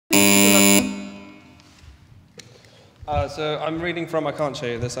So I'm reading from, I can't show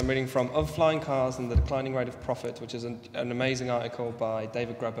you this, I'm reading from Of Flying Cars and the Declining Rate of Profit, which is an amazing article by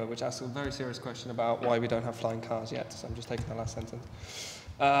David Graeber, which asks a very serious question about why we don't have flying cars yet. So I'm just taking the last sentence.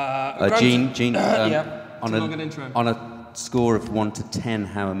 Gene, yeah, on a score of 1 to 10,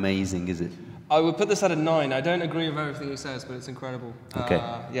 how amazing is it? I would put this at a 9. I don't agree with everything he says, but it's incredible. Okay.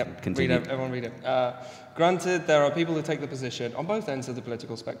 Yep. Continue. Everyone read it. Granted, there are people who take the position on both ends of the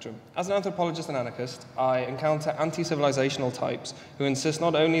political spectrum. As an anthropologist and anarchist, I encounter anti-civilizational types who insist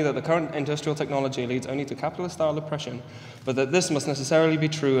not only that the current industrial technology leads only to capitalist-style oppression, but that this must necessarily be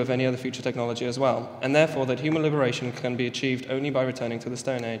true of any other future technology as well, and therefore that human liberation can be achieved only by returning to the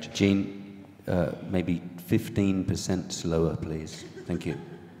Stone Age. Gene, maybe 15% slower, please. Thank you.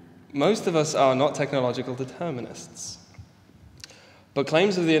 Most of us are not technological determinists. But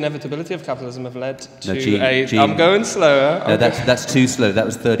claims of the inevitability of capitalism have led to Gene, I'm going slower. No, that's too slow. That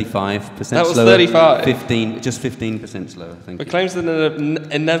was 35% slower. That was 35. Just 15% slower. Thank you. But claims of the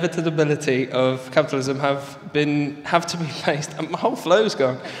inevitability of capitalism have to be based, and my whole flow's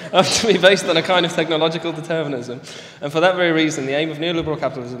gone, have to be based on a kind of technological determinism. And for that very reason, the aim of neoliberal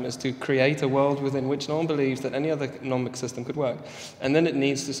capitalism is to create a world within which no one believes that any other economic system could work. And then it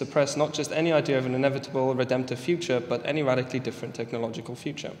needs to suppress not just any idea of an inevitable, redemptive future, but any radically different technological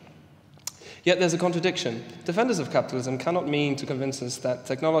future. Yet there's a contradiction. Defenders of capitalism cannot mean to convince us that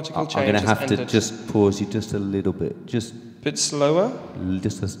technological change I'm going to have to just pause you just a little bit. Just a bit slower?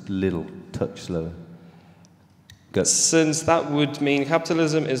 Just a little touch slower. Go. Since that would mean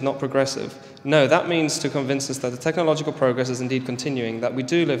capitalism is not progressive. No, that means to convince us that the technological progress is indeed continuing, that we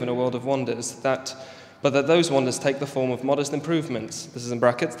do live in a world of wonders, but that those wonders take the form of modest improvements. This is in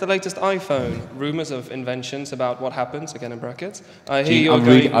brackets, the latest iPhone, rumours of inventions about what happens, again in brackets.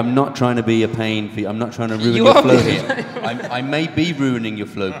 I'm not trying to be a pain for you. I'm not trying to ruin your flow here. I may be ruining your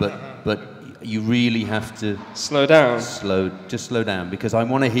flow, but you really have to... Slow down. Just slow down, because I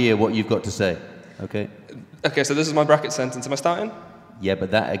want to hear what you've got to say, okay? Okay, so this is my bracket sentence. Am I starting? Yeah, but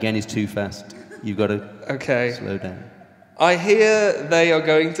that, again, is too fast. You've got to slow down. I hear they are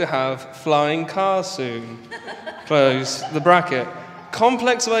going to have flying cars soon. Close the bracket.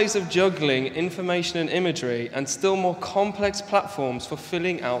 Complex ways of juggling information and imagery, and still more complex platforms for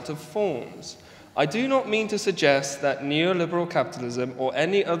filling out of forms. I do not mean to suggest that neoliberal capitalism or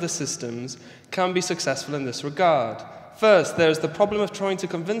any other systems can be successful in this regard. First, there is the problem of trying to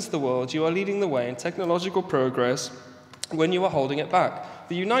convince the world you are leading the way in technological progress when you are holding it back.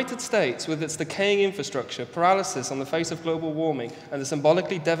 The United States, with its decaying infrastructure, paralysis on the face of global warming, and the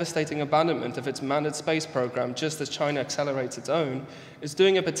symbolically devastating abandonment of its manned space program just as China accelerates its own, is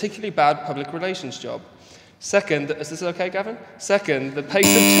doing a particularly bad public relations job. Second, is this okay, Gavin? Second, the pace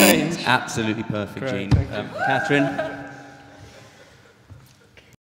of change... Absolutely perfect, Great, Gene. Catherine?